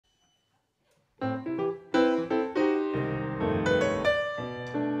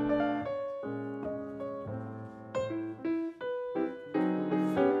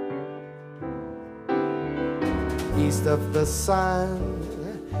east of the sun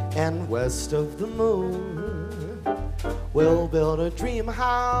and west of the moon. We'll build a dream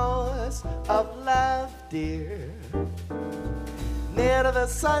house of love, dear, near to the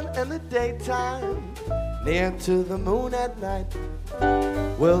sun in the daytime, near to the moon at night.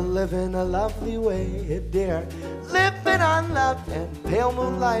 We'll live in a lovely way, dear, living on love and pale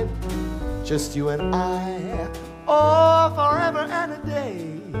moonlight, just you and I, oh, forever and a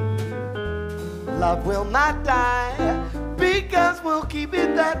day. Love will not die, because we'll keep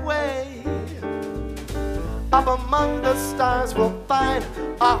it that way. Up among the stars we'll find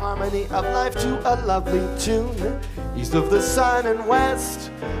a harmony of life to a lovely tune, east of the sun and west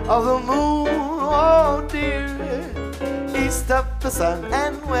of the moon, oh dear. East of the sun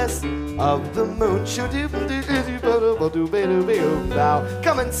and west of the moon. Now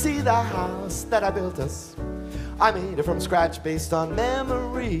come and see the house that I built us. I made it from scratch based on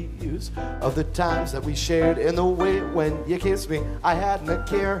memories of the times that we shared in the way when you kissed me. I hadn't a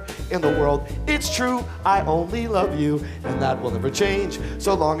care in the world. It's true, I only love you, and that will never change.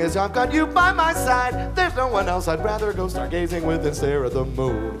 So long as I've got you by my side, there's no one else I'd rather go stargazing with than stare at the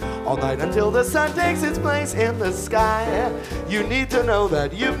moon all night until the sun takes its place in the sky. You need to know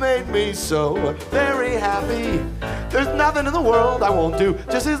that you've made me so very happy. There's nothing in the world I won't do,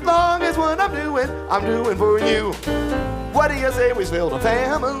 just as long as what I'm doing for you. What do you say we build a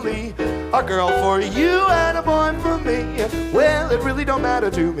family? A girl for you and a boy for me. Well, it really don't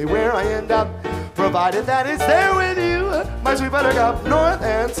matter to me where I end up, provided that it's there with you, my sweet buttercup. North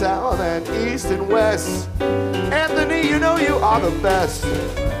and south and east and west. Anthony, you know you are the best.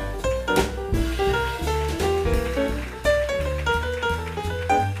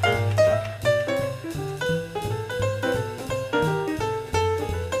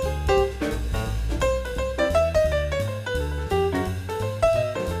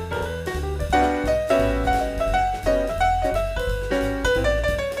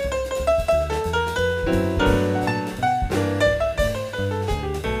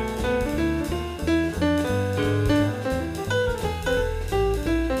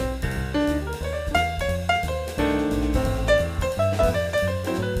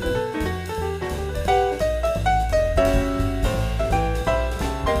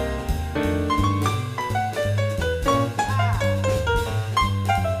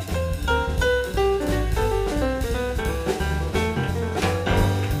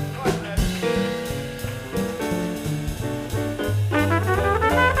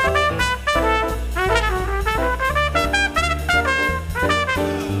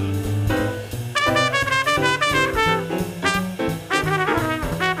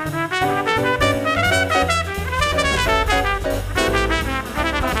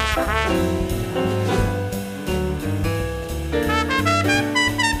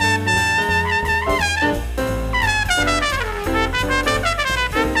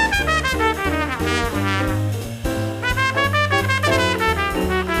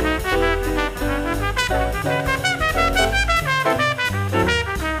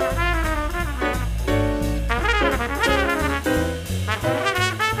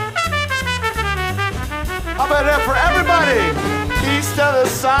 For everybody, east of the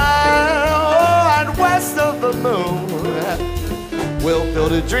sun, oh, and west of the moon, we'll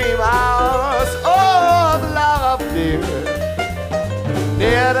build a dream house, oh, of love, dear,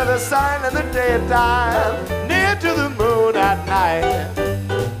 near to the sun in the daytime, near to the moon at night.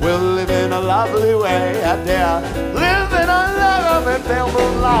 We'll live in a lovely way, dear, live in a love and pale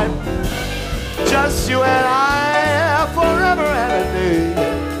moonlight, just you and I, forever and a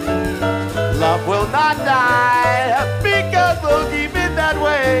day. Love will not die, because we'll keep it that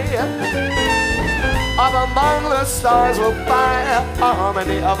way. Up among the stars we'll find a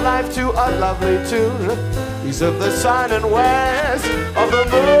harmony of life to a lovely tune, east of the sun and west of the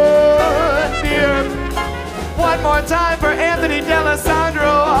moon, dear. One more time for Anthony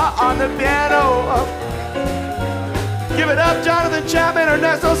D'Alessandro on the piano. Give it up, Jonathan Chapman,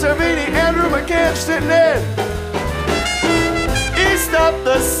 Ernesto Cervini, Andrew McAnsh sitting in. East of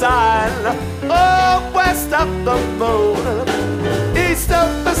the sun, oh, west of the moon. East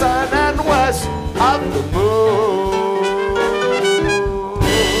of the sun and west of the moon.